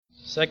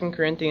2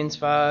 Corinthians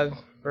 5,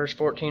 verse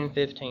 14 and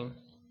 15.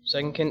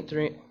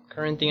 2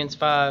 Corinthians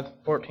 5,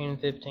 14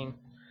 and 15.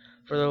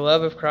 For the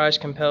love of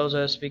Christ compels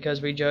us,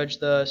 because we judge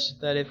thus,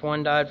 that if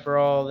one died for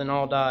all, then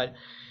all died.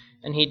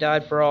 And he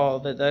died for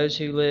all, that those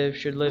who live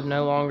should live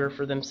no longer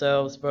for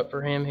themselves, but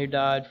for him who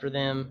died for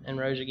them and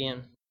rose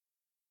again.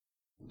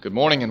 Good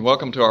morning and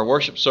welcome to our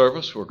worship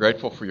service. We're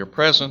grateful for your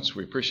presence.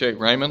 We appreciate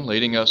Raymond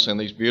leading us in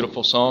these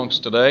beautiful songs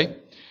today.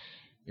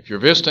 If you're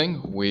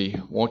visiting,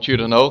 we want you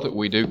to know that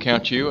we do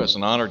count you as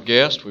an honored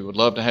guest. We would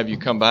love to have you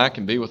come back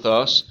and be with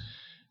us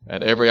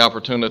at every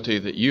opportunity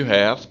that you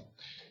have.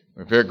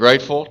 We're very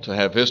grateful to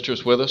have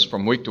visitors with us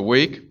from week to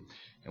week,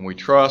 and we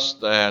trust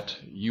that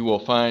you will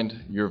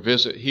find your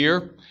visit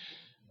here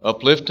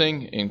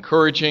uplifting,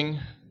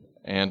 encouraging,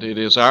 and it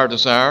is our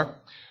desire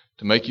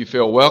to make you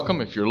feel welcome.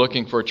 If you're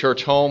looking for a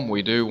church home,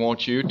 we do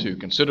want you to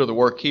consider the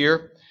work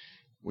here.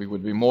 We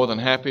would be more than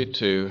happy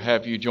to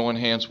have you join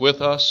hands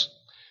with us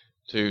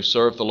to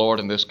serve the Lord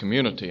in this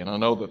community. And I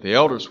know that the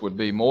elders would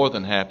be more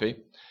than happy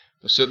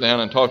to sit down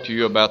and talk to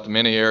you about the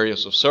many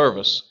areas of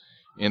service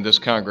in this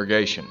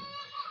congregation.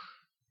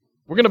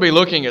 We're going to be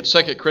looking at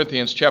 2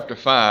 Corinthians chapter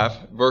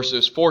 5,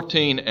 verses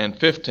 14 and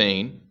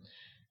 15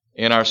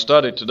 in our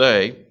study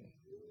today.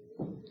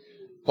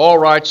 Paul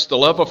writes, "The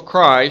love of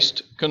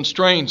Christ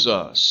constrains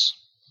us,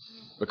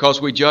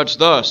 because we judge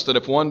thus, that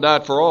if one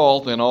died for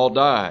all, then all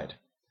died.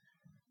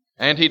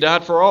 And he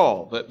died for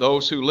all, that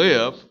those who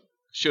live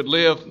should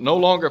live no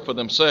longer for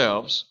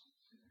themselves,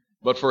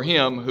 but for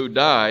him who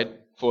died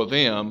for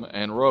them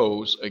and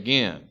rose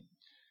again."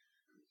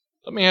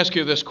 Let me ask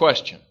you this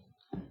question.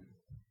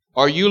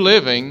 Are you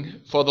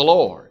living for the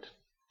Lord?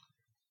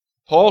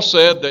 Paul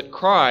said that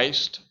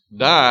Christ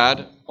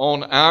died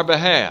on our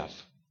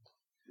behalf,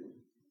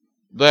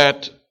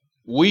 that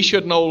we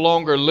should no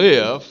longer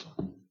live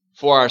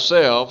for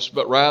ourselves,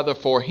 but rather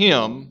for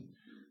him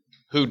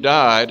who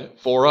died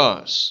for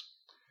us.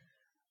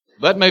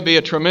 That may be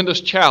a tremendous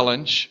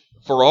challenge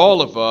for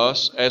all of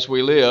us as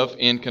we live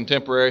in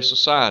contemporary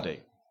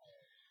society.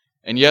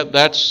 And yet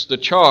that's the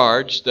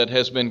charge that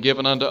has been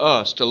given unto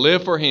us, to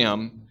live for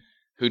him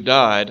who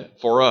died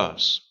for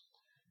us.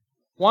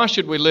 Why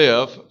should we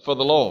live for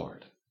the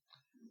Lord?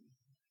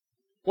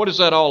 What is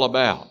that all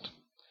about?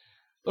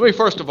 Let me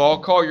first of all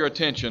call your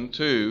attention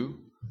to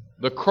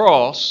the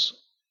cross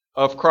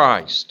of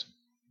Christ.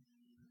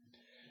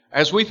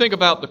 As we think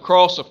about the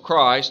cross of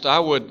Christ, I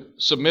would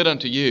submit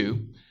unto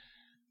you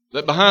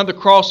that behind the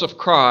cross of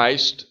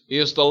Christ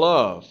is the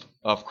love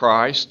of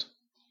Christ.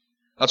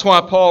 That's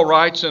why Paul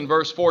writes in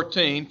verse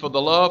 14, "For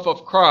the love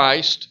of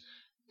Christ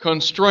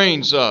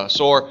constrains us,"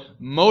 or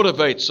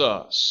motivates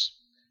us.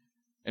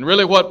 And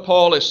really what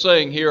Paul is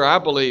saying here, I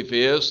believe,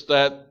 is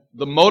that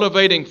the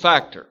motivating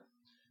factor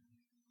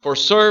for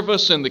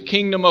service in the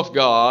kingdom of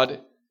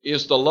God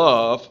is the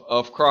love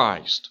of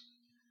Christ.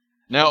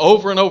 Now,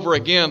 over and over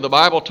again, the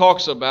Bible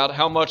talks about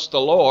how much the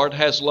Lord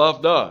has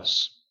loved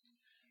us.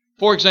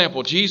 For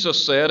example,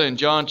 Jesus said in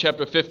John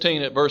chapter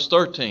 15 at verse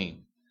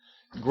 13,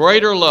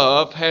 "Greater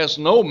love has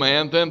no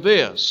man than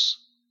this,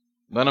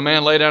 than a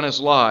man lay down his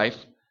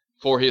life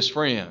for his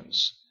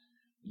friends."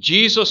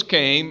 Jesus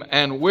came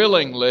and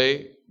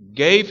willingly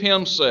gave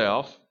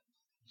himself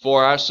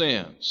for our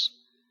sins.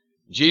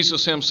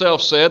 Jesus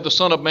himself said, "The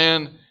Son of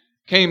Man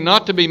came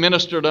not to be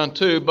ministered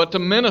unto, but to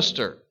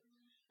minister,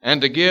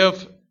 and to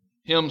give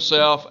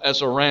himself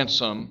as a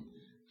ransom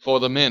for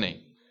the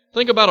many."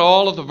 Think about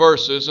all of the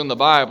verses in the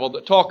Bible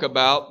that talk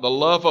about the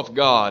love of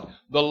God,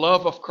 the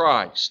love of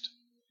Christ.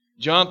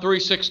 John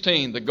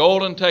 3:16, the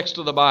golden text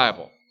of the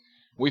Bible.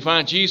 We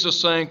find Jesus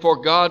saying, "For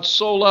God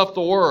so loved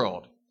the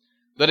world,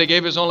 that he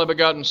gave his only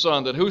begotten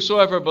Son, that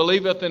whosoever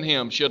believeth in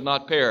him should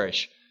not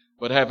perish,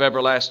 but have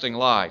everlasting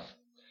life."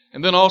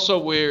 And then also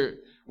we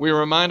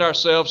remind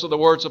ourselves of the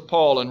words of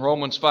Paul in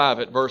Romans 5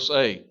 at verse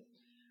 8,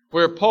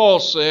 where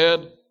Paul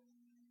said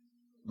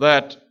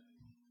that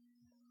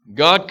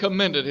God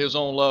commended his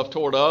own love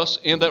toward us,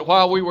 in that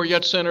while we were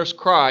yet sinners,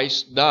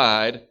 Christ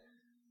died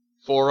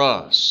for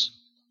us.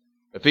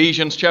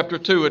 Ephesians chapter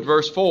 2 at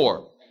verse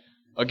 4.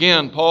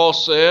 Again, Paul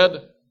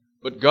said,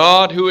 "But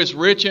God, who is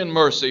rich in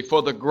mercy,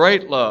 for the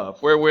great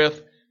love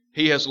wherewith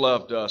he has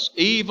loved us,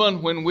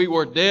 even when we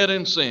were dead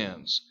in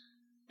sins,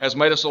 has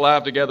made us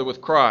alive together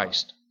with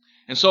Christ."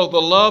 And so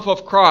the love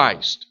of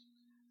Christ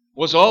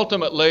was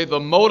ultimately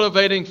the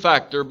motivating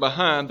factor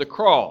behind the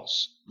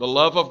cross. The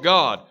love of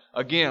God,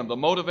 again, the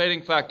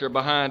motivating factor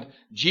behind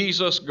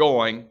Jesus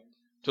going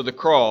to the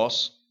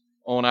cross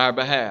on our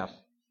behalf.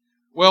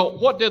 Well,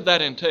 what did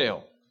that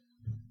entail?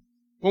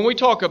 When we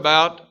talk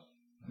about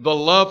the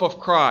love of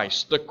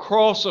Christ, the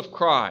cross of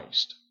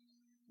Christ,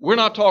 we're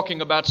not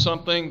talking about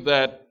something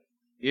that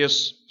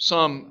is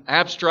some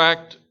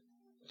abstract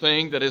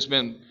thing that has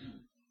been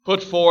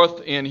put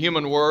forth in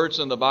human words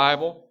in the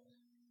Bible,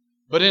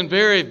 but in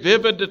very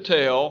vivid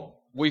detail,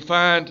 we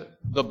find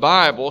the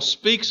Bible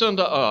speaks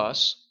unto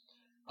us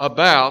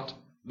about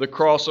the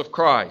cross of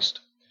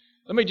Christ.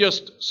 Let me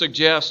just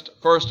suggest,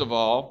 first of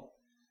all,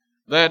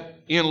 that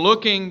in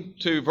looking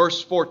to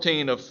verse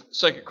 14 of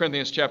 2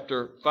 Corinthians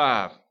chapter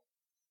 5,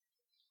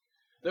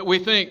 that we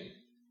think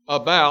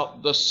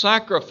about the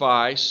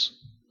sacrifice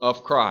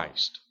of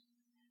Christ.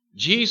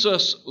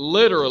 Jesus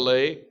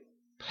literally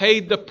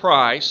paid the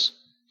price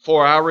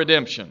for our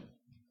redemption.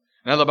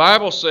 Now the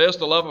Bible says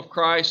the love of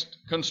Christ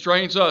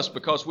constrains us,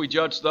 because we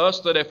judge thus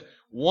that if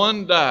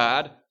one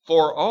died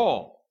for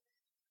all,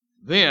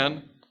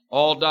 then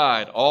all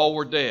died, all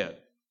were dead.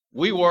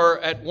 We were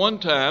at one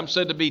time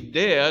said to be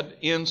dead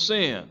in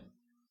sin.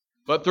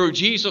 But through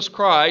Jesus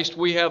Christ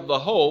we have the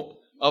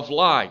hope of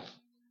life.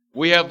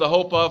 We have the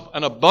hope of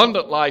an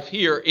abundant life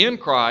here in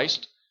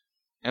Christ,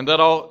 and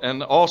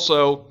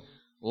also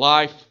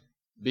life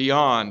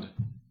beyond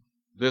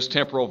this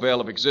temporal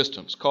veil of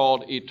existence,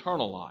 called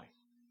eternal life.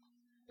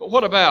 But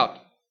what about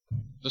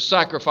the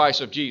sacrifice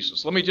of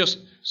Jesus? Let me just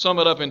sum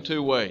it up in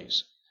two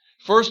ways.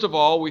 First of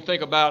all, we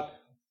think about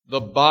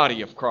the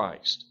body of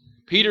Christ.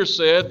 Peter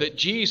said that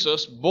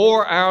Jesus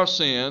bore our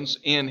sins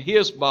in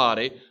His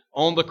body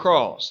on the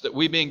cross, that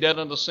we, being dead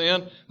unto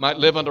sin, might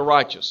live unto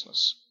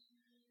righteousness.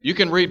 You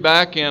can read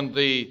back in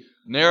the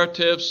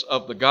narratives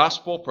of the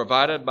gospel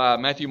provided by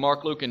Matthew,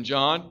 Mark, Luke, and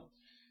John,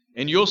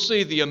 and you'll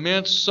see the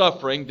immense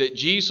suffering that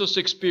Jesus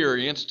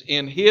experienced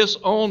in His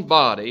own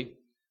body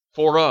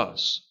for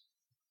us.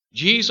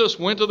 Jesus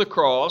went to the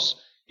cross.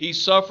 He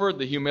suffered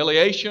the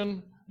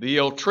humiliation, the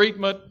ill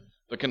treatment,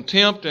 the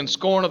contempt and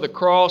scorn of the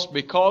cross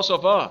because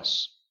of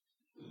us.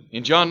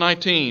 In John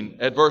 19,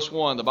 at verse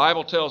 1, the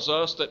Bible tells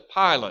us that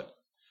Pilate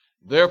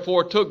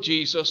therefore took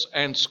Jesus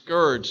and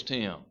scourged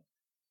Him.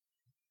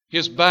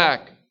 His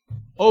back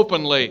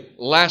openly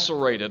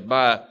lacerated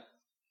by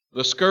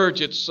the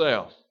scourge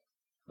itself.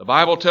 The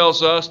Bible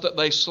tells us that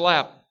they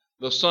slapped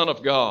the Son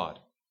of God.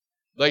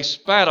 They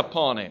spat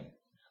upon Him.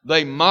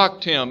 They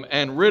mocked Him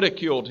and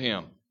ridiculed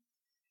Him.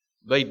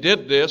 They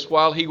did this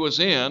while He was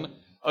in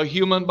a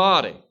human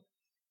body.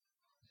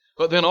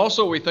 But then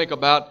also we think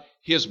about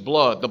His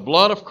blood, the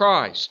blood of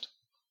Christ.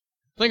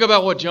 Think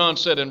about what John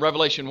said in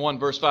Revelation 1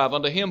 verse 5,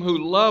 unto Him who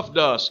loved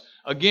us,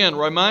 again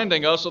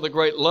reminding us of the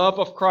great love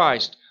of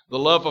Christ, the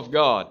love of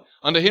God.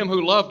 Unto Him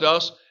who loved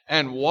us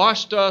and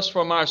washed us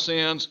from our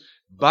sins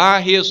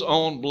by His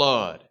own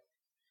blood.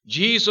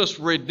 Jesus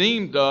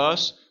redeemed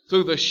us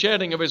through the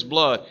shedding of His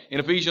blood. In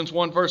Ephesians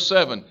 1 verse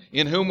 7,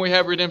 in whom we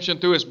have redemption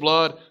through His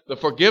blood, the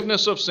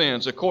forgiveness of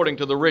sins according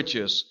to the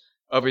riches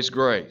of His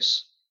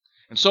grace.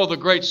 And so the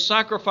great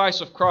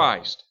sacrifice of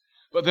Christ,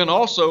 but then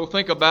also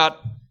think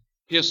about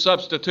His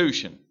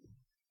substitution.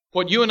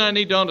 What you and I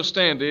need to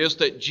understand is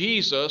that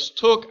Jesus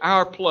took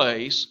our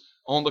place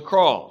on the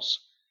cross.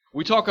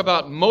 We talk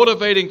about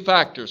motivating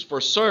factors for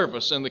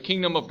service in the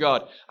kingdom of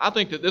God. I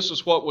think that this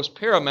is what was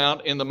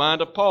paramount in the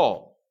mind of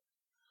Paul.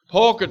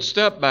 Paul could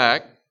step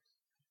back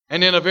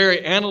and in a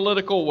very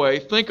analytical way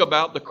think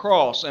about the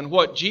cross and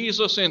what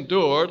Jesus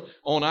endured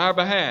on our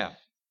behalf.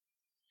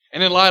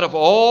 And in light of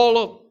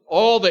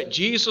all that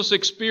Jesus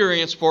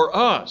experienced for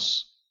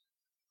us,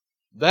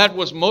 that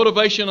was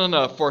motivation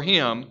enough for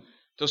Him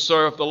to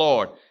serve the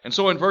Lord. And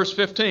so in verse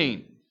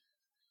 15,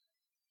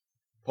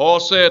 Paul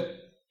said,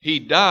 He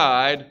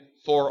died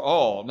for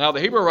all. Now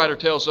the Hebrew writer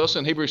tells us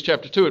in Hebrews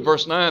chapter 2 at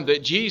verse 9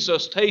 that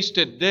Jesus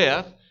tasted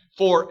death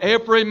for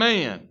every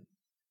man.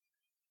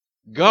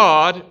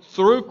 God,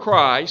 through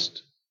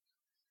Christ,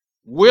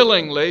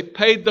 willingly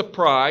paid the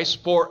price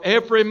for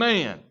every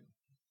man.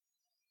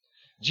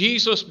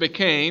 Jesus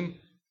became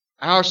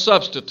our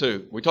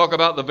substitute. We talk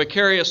about the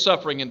vicarious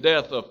suffering and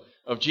death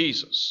of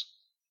Jesus.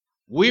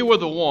 We were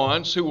the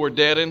ones who were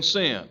dead in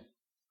sin.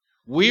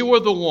 We were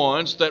the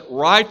ones that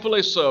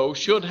rightfully so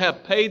should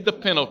have paid the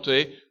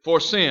penalty for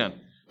sin.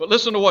 But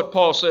listen to what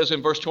Paul says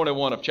in verse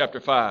 21 of chapter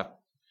 5.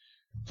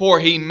 For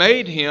He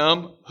made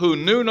Him who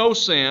knew no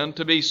sin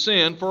to be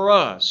sin for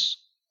us,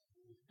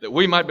 that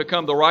we might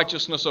become the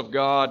righteousness of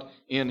God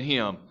in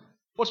Him.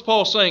 What's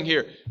Paul saying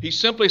here? He's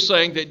simply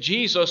saying that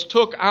Jesus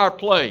took our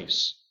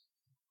place.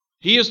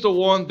 He is the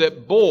one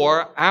that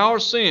bore our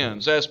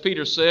sins, as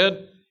Peter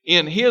said,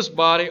 in His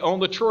body on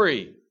the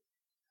tree.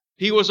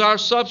 He was our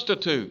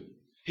substitute.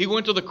 He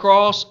went to the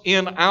cross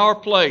in our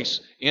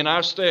place, in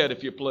our stead,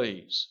 if you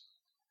please.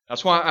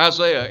 That's why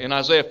Isaiah, in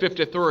Isaiah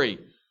 53,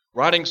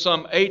 writing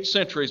some 8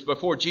 centuries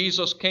before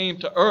Jesus came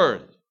to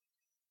earth,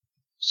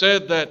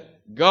 said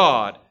that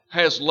God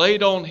has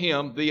laid on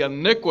Him the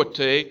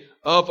iniquity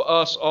of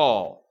us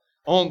all.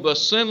 On the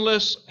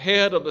sinless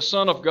head of the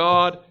Son of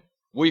God,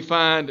 we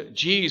find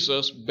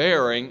Jesus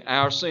bearing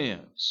our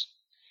sins.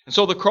 And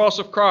so the cross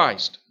of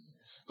Christ.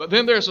 But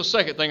then there's a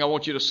second thing I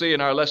want you to see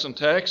in our lesson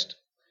text,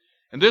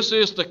 and this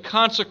is the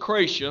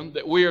consecration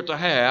that we are to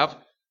have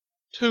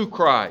to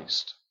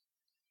Christ.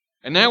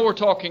 And now we're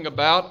talking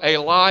about a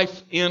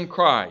life in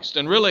Christ.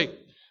 And really,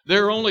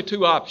 there are only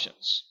 2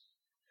 options.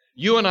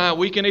 You and I,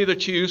 we can either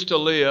choose to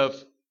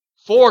live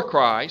for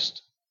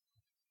Christ,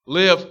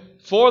 live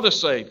for the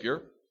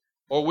Savior,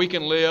 or we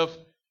can live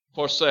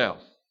for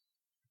self.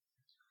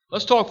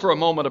 Let's talk for a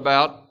moment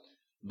about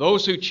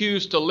those who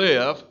choose to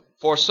live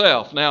for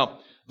self. Now,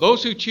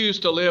 those who choose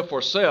to live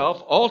for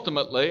self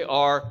ultimately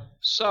are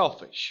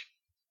selfish.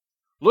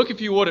 Look,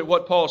 if you would, at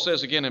what Paul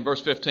says again in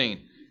verse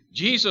 15.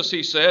 Jesus,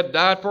 he said,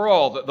 died for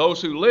all, that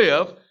those who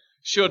live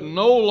should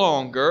no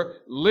longer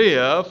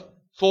live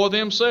for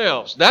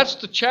themselves. That's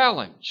the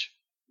challenge.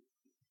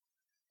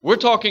 We're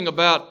talking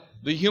about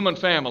the human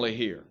family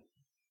here.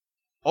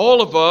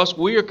 All of us,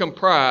 we are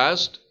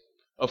comprised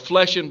of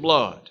flesh and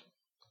blood.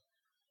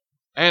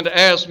 And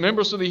as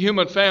members of the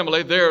human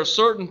family, there are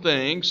certain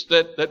things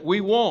that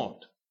we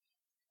want.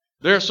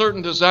 There are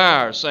certain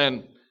desires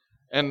and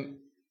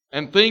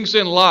things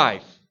in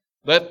life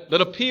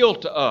that appeal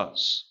to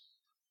us.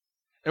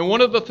 And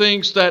one of the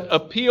things that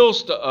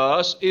appeals to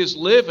us is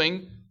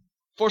living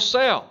for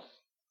self.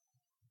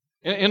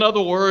 In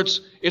other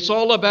words, it's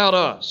all about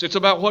us. It's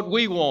about what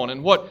we want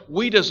and what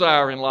we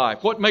desire in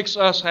life, what makes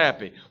us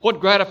happy, what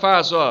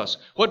gratifies us,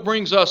 what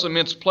brings us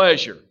immense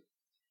pleasure.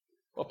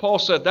 Well, Paul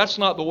said that's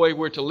not the way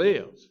we're to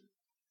live.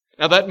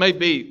 Now, that may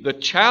be the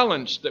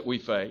challenge that we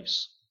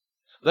face.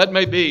 That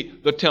may be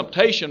the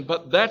temptation,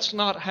 but that's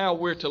not how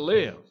we're to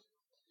live.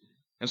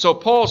 And so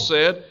Paul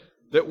said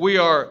that we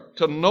are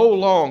to no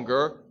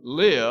longer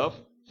live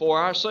for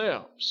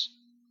ourselves.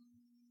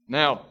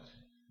 Now,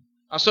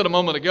 I said a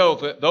moment ago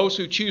that those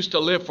who choose to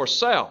live for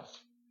self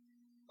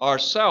are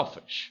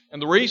selfish.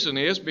 And the reason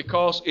is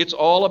because it's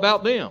all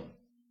about them.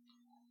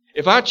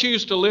 If I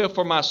choose to live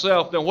for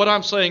myself, then what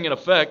I'm saying in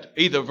effect,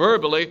 either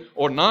verbally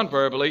or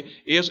non-verbally,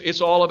 is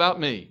it's all about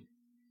me.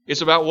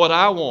 It's about what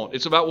I want.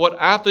 It's about what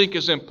I think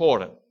is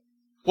important.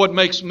 What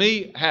makes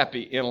me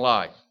happy in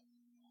life.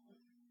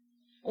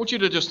 I want you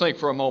to just think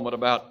for a moment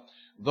about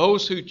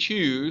those who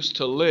choose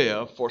to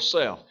live for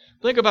self.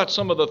 Think about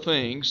some of the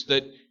things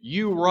that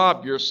you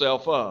rob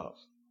yourself of.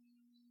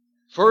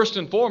 First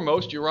and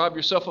foremost, you rob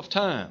yourself of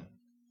time.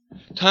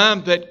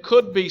 Time that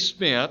could be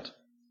spent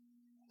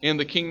in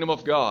the kingdom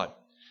of God.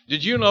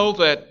 Did you know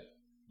that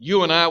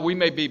you and I, we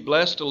may be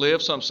blessed to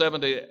live some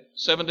 70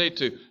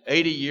 to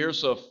 80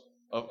 years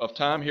of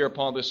time here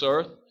upon this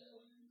earth?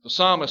 The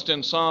psalmist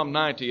in Psalm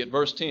 90 at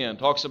verse 10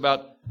 talks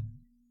about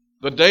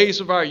the days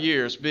of our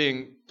years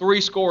being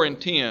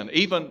 70,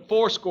 even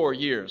 80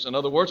 years. In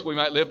other words, we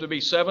might live to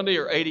be 70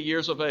 or 80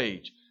 years of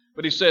age.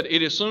 But he said,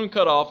 it is soon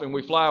cut off and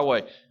we fly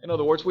away. In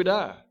other words, we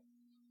die.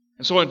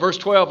 And so in verse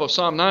 12 of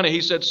Psalm 90,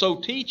 he said, so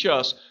teach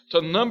us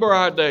to number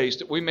our days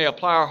that we may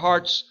apply our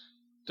hearts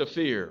to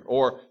fear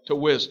or to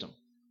wisdom.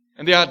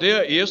 And the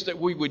idea is that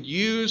we would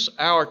use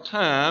our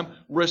time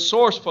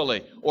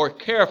resourcefully or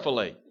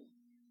carefully.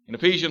 In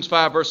Ephesians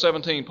 5 verse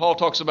 17, Paul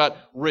talks about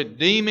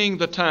redeeming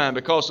the time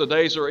because the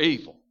days are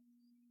evil.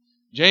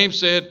 James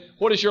said,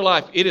 what is your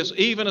life? It is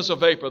even as a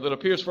vapor that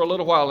appears for a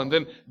little while and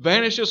then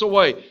vanishes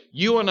away.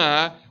 You and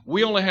I,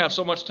 we only have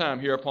so much time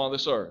here upon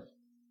this earth.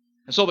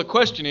 And so the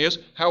question is,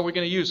 how are we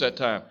going to use that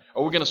time?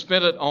 Are we going to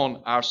spend it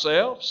on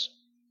ourselves?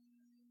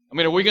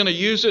 Are we going to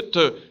use it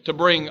to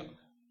bring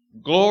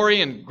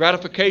glory and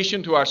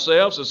gratification to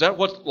ourselves? Is that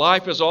what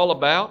life is all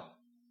about?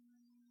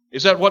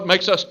 Is that what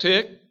makes us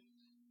tick?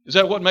 Is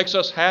that what makes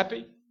us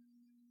happy?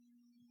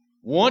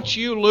 Once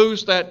you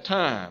lose that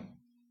time,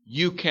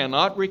 you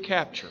cannot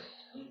recapture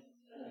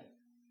it.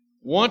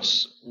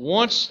 Once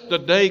the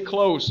day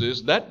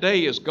closes, that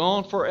day is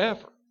gone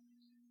forever.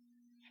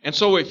 And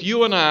so if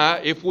you and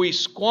I, if we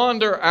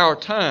squander our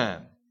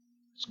time,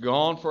 it's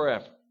gone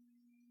forever.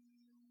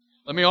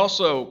 Let me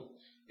also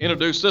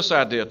introduce this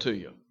idea to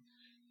you.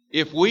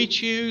 If we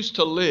choose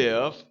to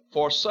live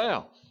for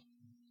self,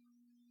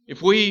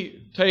 if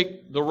we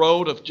take the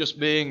road of just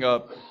being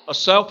a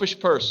selfish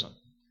person,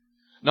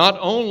 not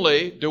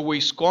only do we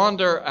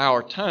squander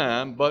our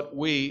time, but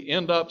we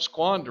end up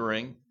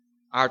squandering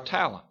our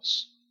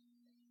talents.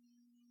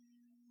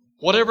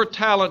 Whatever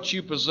talents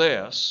you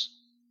possess,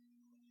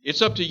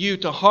 it's up to you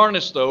to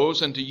harness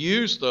those and to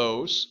use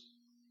those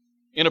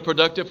in a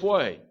productive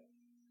way.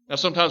 Now,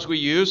 sometimes we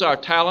use our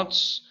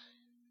talents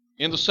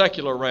in the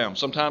secular realm.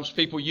 Sometimes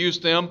people use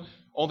them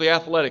on the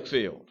athletic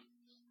field.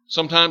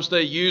 Sometimes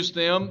they use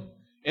them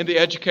in the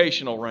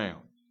educational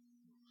realm.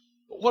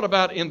 But what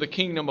about in the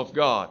kingdom of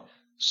God?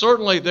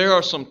 Certainly there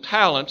are some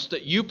talents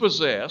that you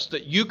possess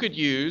that you could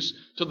use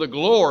to the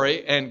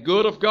glory and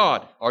good of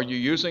God. Are you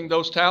using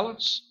those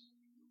talents?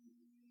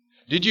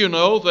 Did you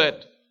know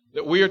that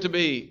we are to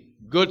be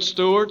good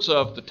stewards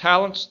of the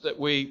talents that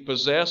we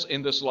possess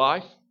in this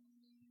life?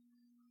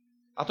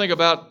 I think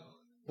about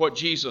what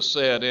Jesus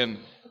said in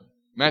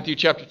Matthew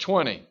chapter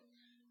 20.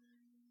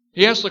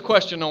 He asked the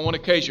question on one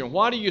occasion,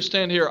 why do you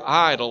stand here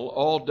idle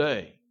all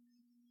day?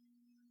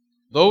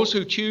 Those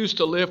who choose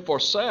to live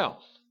for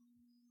self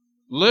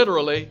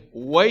literally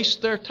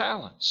waste their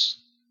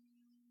talents.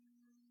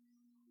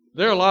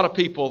 There are a lot of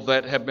people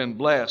that have been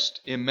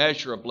blessed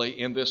immeasurably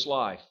in this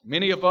life.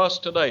 Many of us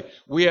today,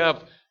 we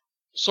have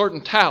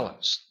certain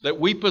talents that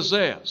we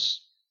possess.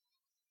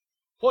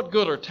 What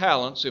good are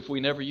talents if we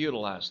never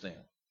utilize them?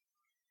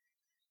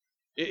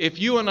 If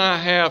you and I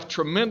have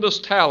tremendous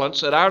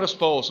talents at our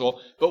disposal,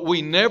 but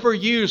we never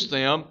use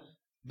them,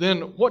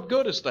 then what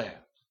good is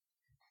that?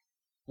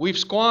 We've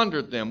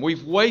squandered them.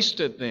 We've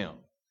wasted them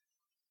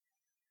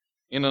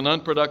in an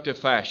unproductive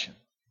fashion.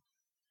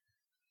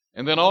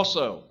 And then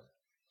also,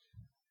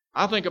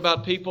 I think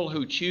about people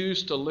who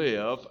choose to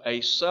live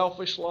a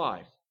selfish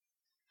life.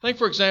 Think,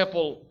 for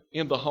example,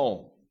 in the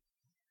home.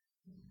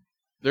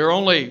 There are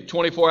only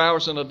 24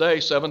 hours in a day,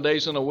 7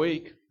 days in a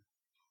week,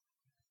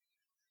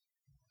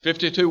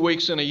 52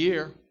 weeks in a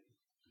year.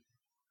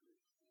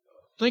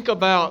 Think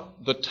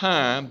about the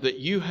time that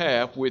you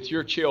have with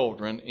your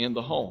children in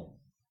the home.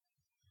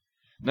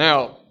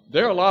 Now,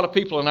 there are a lot of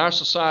people in our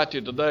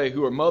society today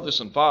who are mothers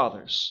and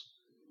fathers,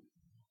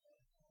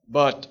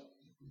 but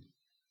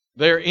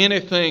they're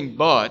anything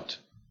but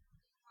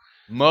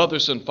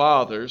mothers and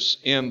fathers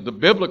in the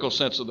biblical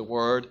sense of the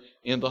word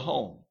in the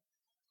home.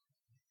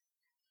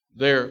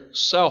 They're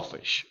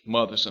selfish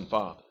mothers and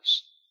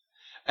fathers.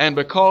 And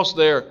because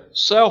they're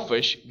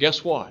selfish,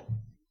 guess what?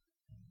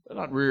 They're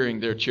not rearing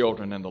their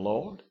children in the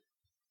Lord.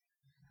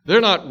 They're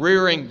not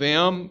rearing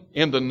them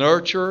in the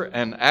nurture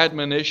and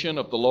admonition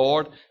of the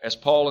Lord, as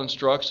Paul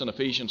instructs in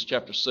Ephesians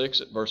chapter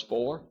 6 at verse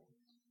 4.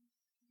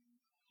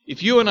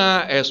 If you and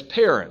I as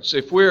parents,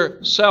 if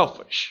we're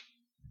selfish,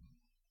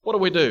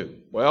 what do?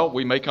 Well,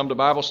 we may come to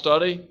Bible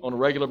study on a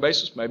regular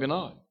basis, maybe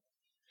not.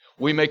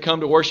 We may come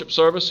to worship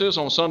services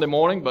on Sunday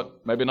morning,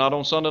 but maybe not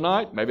on Sunday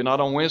night, maybe not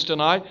on Wednesday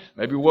night.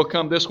 Maybe we'll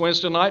come this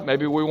Wednesday night,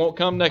 maybe we won't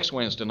come next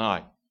Wednesday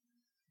night.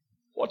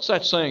 What's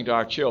that saying to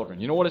our children?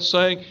 You know what it's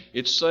saying?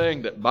 It's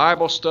saying that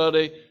Bible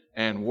study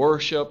and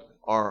worship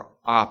are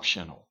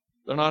optional.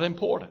 They're not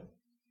important.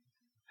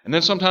 And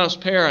then sometimes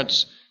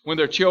parents, when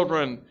their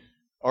children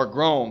are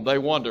grown, they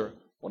wonder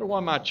why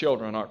my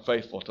children aren't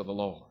faithful to the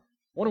Lord.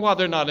 Wonder why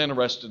they're not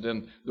interested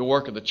in the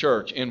work of the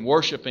church, in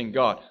worshiping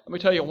God. Let me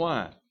tell you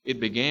why. It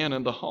began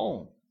in the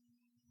home.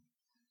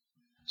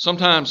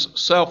 Sometimes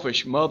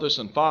selfish mothers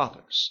and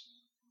fathers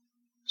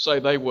say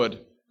they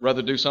would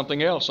rather do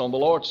something else on the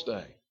Lord's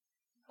Day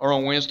or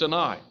on Wednesday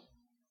night.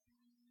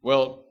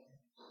 Well,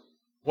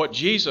 what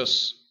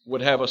Jesus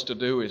would have us to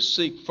do is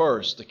seek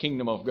first the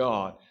kingdom of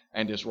God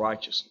and His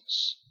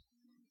righteousness.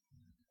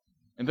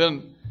 And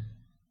then,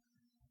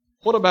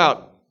 what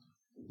about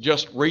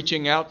just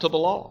reaching out to the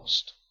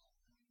lost?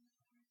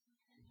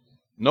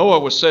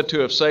 Noah was said to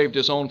have saved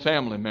his own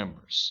family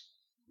members.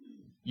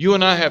 You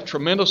and I have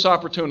tremendous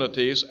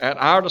opportunities at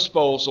our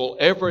disposal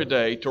every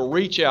day to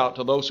reach out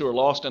to those who are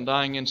lost and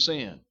dying in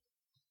sin.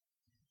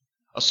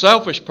 A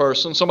selfish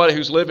person, somebody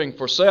who's living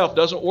for self,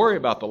 doesn't worry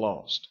about the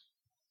lost,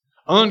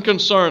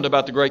 unconcerned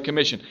about the Great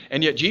Commission.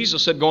 And yet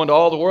Jesus said, go into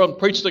all the world and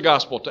preach the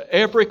gospel to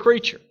every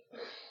creature.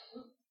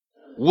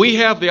 We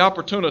have the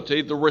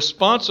opportunity, the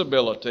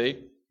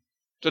responsibility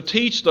to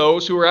teach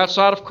those who are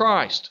outside of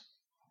Christ.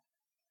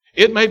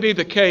 It may be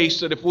the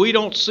case that if we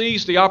don't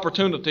seize the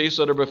opportunities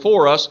that are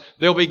before us,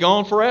 they'll be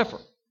gone forever.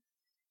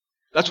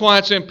 That's why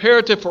it's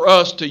imperative for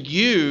us to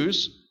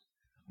use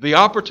the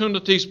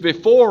opportunities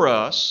before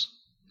us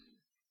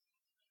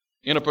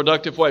in a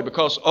productive way,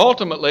 because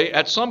ultimately,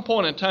 at some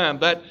point in time,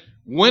 that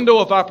window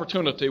of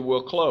opportunity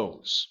will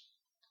close.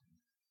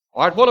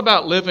 All right, what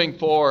about living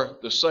for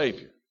the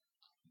Savior?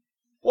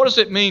 What does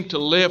it mean to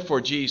live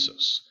for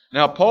Jesus?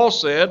 Now, Paul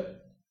said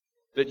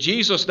that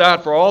Jesus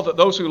died for all, that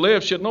those who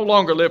live should no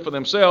longer live for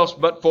themselves,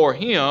 but for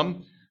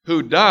Him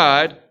who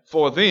died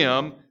for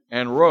them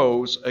and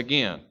rose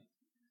again.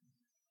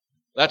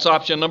 That's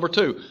option number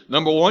 2.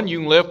 Number 1, you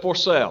can live for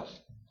self.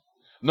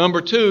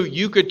 Number 2,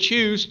 you could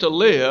choose to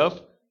live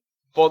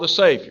for the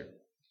Savior.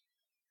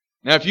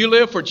 Now, if you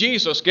live for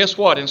Jesus, guess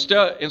what?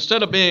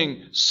 Instead of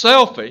being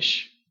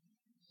selfish,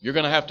 you're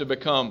going to have to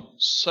become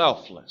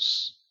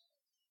selfless.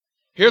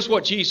 Here's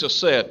what Jesus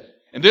said,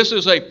 and this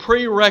is a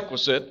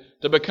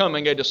prerequisite to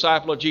becoming a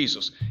disciple of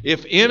Jesus.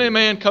 If any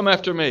man come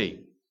after me,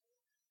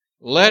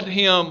 let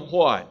him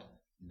what?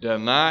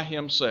 Deny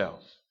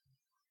himself.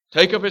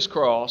 Take up his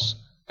cross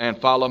and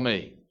follow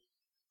me.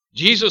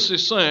 Jesus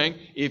is saying,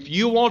 if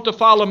you want to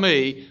follow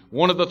me,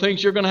 one of the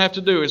things you're going to have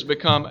to do is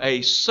become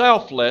a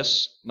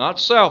selfless, not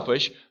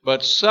selfish,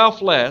 but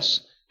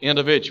selfless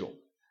individual.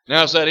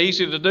 Now, is that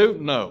easy to do?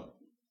 No.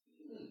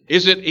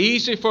 Is it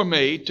easy for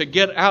me to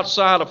get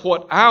outside of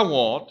what I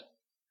want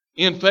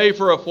in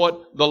favor of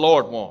what the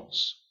Lord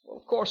wants? Well,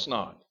 of course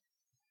not.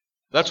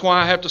 That's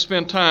why I have to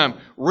spend time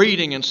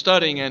reading and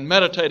studying and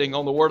meditating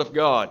on the Word of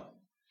God,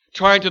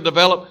 trying to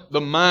develop the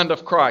mind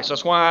of Christ.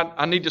 That's why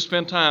I need to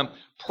spend time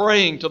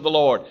praying to the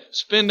Lord,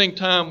 spending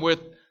time with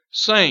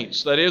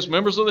saints, that is,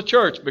 members of the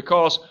church,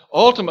 because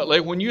ultimately,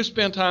 when you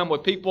spend time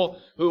with people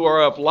who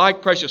are of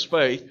like precious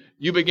faith,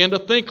 you begin to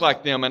think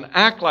like them and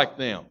act like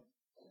them.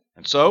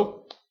 And so,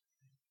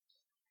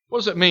 what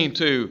does it mean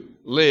to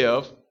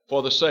live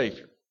for the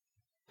Savior?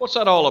 What's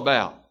that all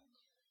about?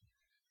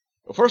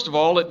 Well, first of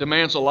all, it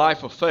demands a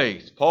life of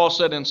faith. Paul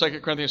said in 2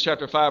 Corinthians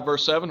chapter 5,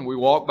 verse 7, we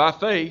walk by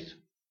faith,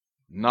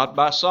 not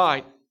by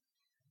sight.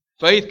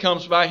 Faith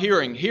comes by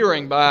hearing,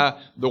 hearing by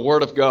the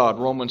Word of God,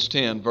 Romans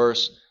 10,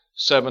 verse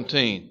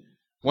 17.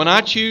 When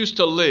I choose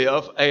to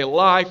live a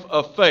life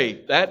of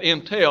faith, that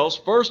entails,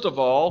 first of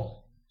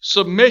all,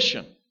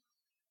 submission.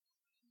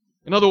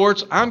 In other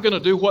words, I'm going to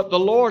do what the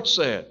Lord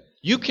said.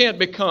 You can't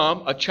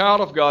become a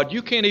child of God.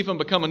 You can't even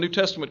become a New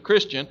Testament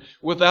Christian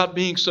without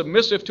being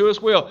submissive to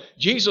His will.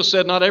 Jesus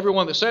said, not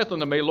everyone that saith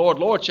unto me, Lord,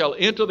 Lord, shall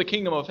enter the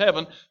kingdom of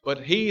heaven, but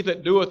he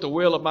that doeth the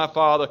will of my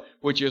Father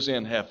which is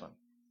in heaven.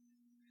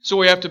 So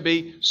we have to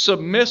be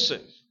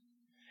submissive.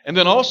 And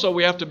then also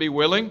we have to be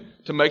willing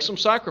to make some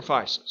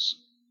sacrifices.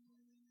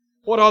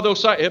 What are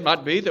those sacrifices? It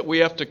might be that we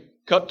have to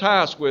cut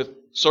ties with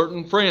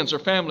certain friends or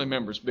family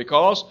members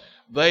because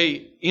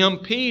they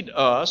impede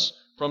us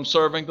from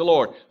serving the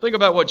Lord. Think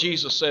about what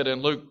Jesus said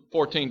in Luke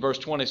 14, verse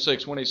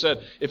 26, when He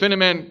said, if any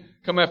man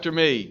come after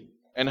me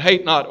and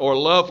hate not or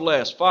love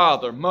less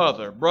father,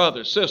 mother,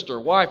 brother, sister,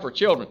 wife, or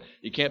children,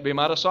 he can't be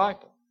my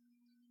disciple.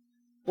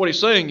 What He's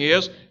saying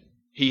is,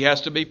 he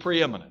has to be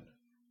preeminent.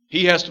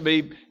 He has to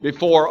be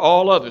before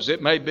all others.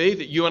 It may be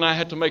that you and I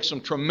have to make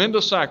some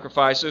tremendous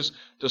sacrifices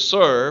to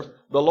serve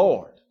the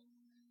Lord.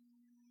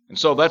 And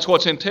so that's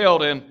what's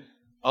entailed in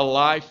a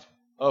life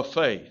of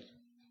faith.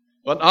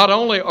 But not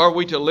only are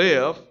we to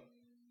live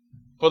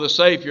for the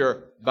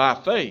Savior by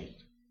faith,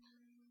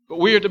 but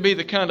we are to be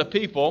the kind of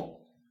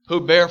people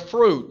who bear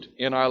fruit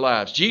in our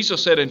lives.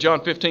 Jesus said in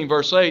John 15,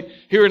 verse 8,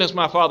 herein is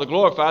my Father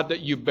glorified, that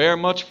you bear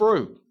much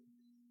fruit.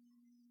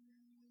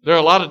 There are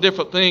a lot of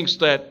different things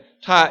that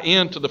tie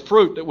into the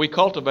fruit that we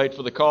cultivate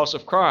for the cause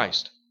of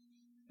Christ.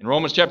 In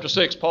Romans chapter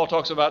 6, Paul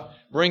talks about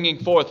bringing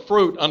forth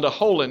fruit unto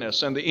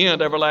holiness and the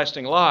end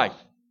everlasting life.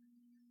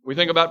 We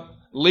think about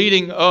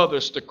leading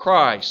others to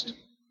Christ,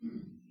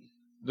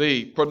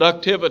 the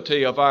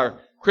productivity of our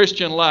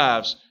Christian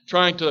lives,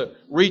 trying to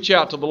reach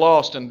out to the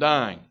lost and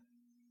dying.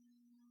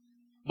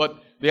 But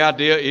the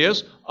idea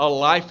is a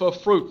life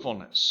of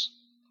fruitfulness.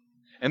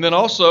 And then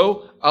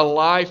also a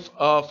life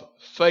of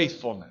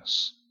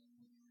faithfulness.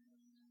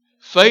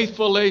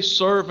 Faithfully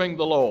serving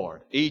the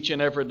Lord each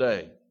and every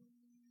day.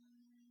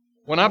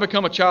 When I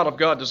become a child of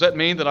God, does that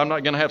mean that I'm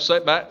not going to have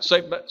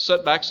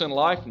setbacks in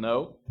life?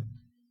 No.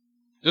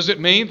 Does it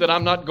mean that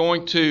I'm not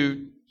going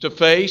to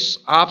face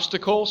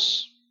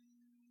obstacles?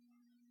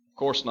 Of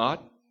course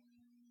not.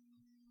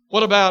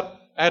 What about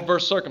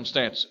adverse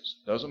circumstances?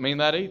 Doesn't mean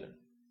that either.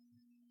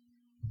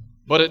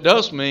 But it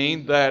does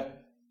mean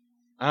that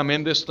I'm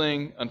in this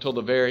thing until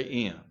the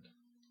very end.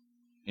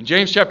 In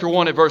James chapter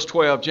 1 at verse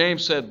 12,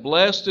 James said,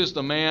 blessed is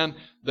the man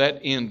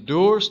that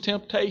endures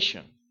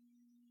temptation.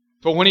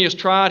 For when he is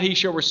tried, he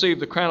shall receive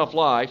the crown of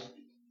life,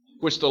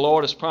 which the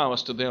Lord has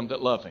promised to them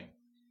that love Him.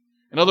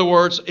 In other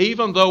words,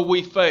 even though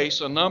we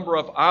face a number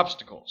of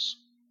obstacles,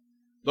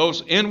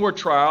 those inward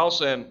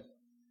trials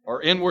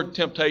or inward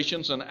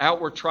temptations and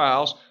outward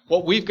trials,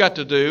 what we've got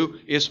to do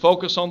is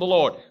focus on the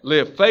Lord.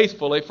 Live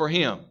faithfully for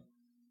Him.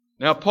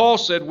 Now, Paul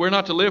said we're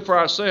not to live for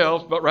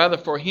ourselves, but rather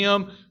for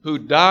Him who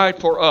died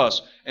for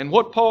us. And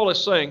what Paul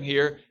is saying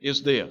here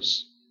is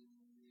this.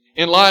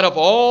 In light of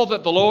all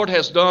that the Lord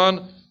has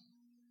done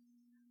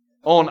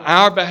on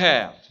our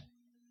behalf,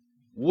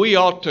 we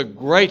ought to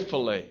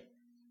gratefully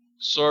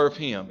serve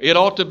Him. It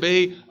ought to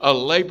be a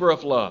labor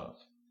of love.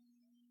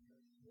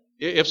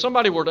 If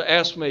somebody were to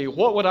ask me,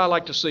 what would I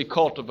like to see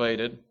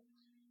cultivated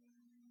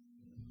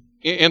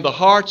in the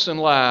hearts and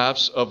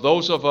lives of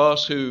those of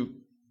us who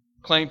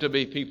claim to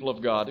be people of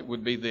God, it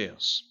would be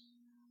this.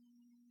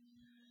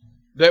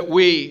 That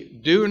we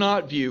do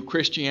not view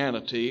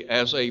Christianity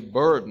as a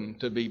burden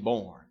to be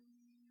borne,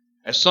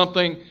 as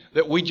something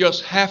that we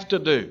just have to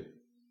do.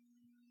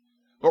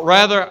 But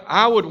rather,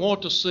 I would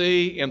want to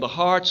see in the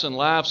hearts and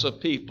lives of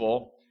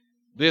people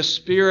this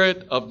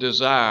spirit of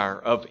desire,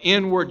 of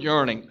inward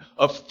yearning,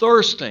 of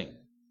thirsting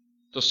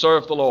to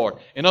serve the Lord.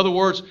 In other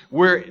words,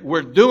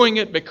 we're doing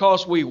it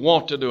because we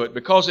want to do it,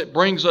 because it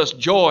brings us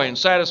joy and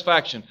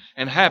satisfaction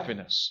and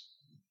happiness.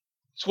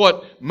 It's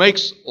what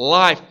makes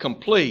life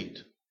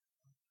complete.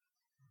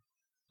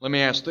 Let me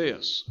ask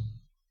this.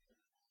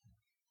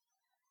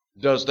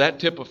 Does that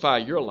typify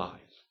your life?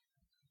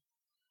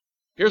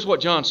 Here's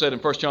what John said in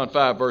 1 John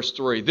 5, verse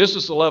 3. This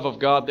is the love of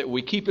God, that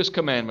we keep His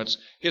commandments.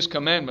 His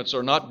commandments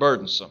are not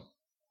burdensome.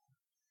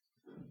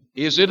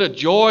 Is it a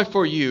joy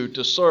for you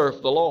to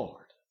serve the Lord?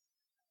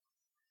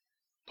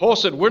 Paul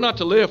said we're not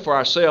to live for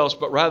ourselves,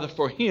 but rather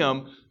for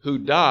Him who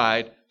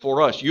died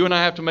for us. You and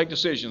I have to make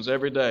decisions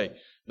every day.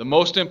 The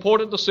most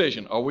important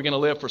decision, are we going to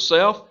live for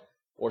self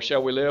or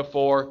shall we live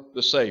for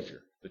the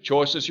Savior? The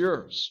choice is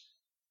yours.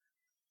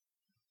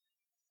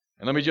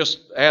 And let me just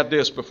add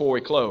this before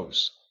we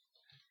close.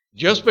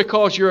 Just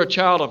because you're a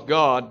child of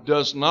God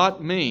does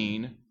not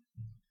mean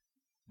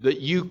that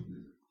you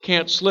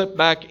can't slip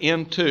back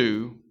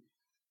into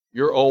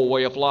your old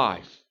way of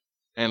life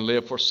and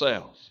live for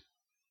self.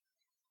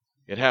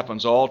 It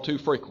happens all too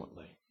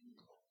frequently.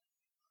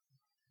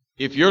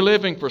 If you're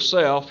living for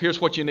self,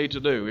 here's what you need to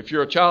do. If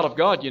you're a child of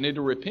God, you need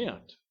to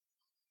repent.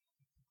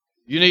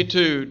 You need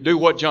to do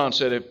what John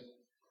said.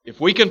 If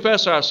we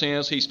confess our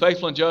sins, He's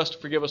faithful and just to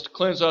forgive us, to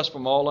cleanse us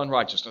from all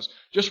unrighteousness.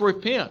 Just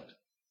repent.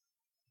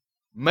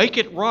 Make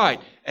it right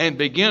and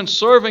begin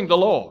serving the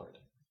Lord.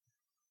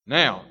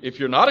 Now, if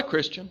you're not a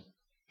Christian,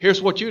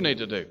 here's what you need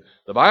to do.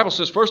 The Bible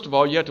says, first of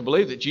all, you have to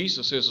believe that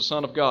Jesus is the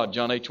Son of God,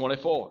 John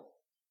 8:24.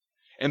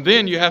 And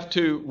then you have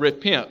to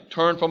repent,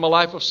 turn from a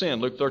life of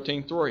sin, Luke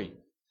 13:3.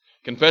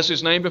 Confess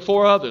His name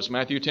before others,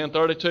 Matthew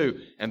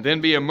 10:32. And then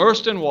be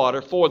immersed in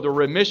water for the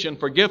remission,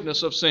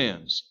 forgiveness of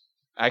sins,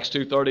 Acts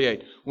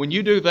 2:38. When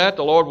you do that,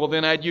 the Lord will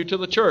then add you to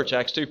the church,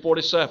 Acts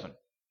 2:47.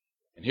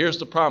 And here's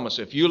the promise.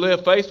 If you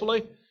live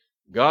faithfully,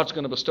 God's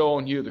going to bestow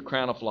on you the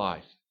crown of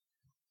life.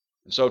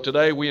 And so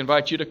today we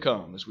invite you to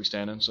come as we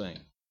stand and sing.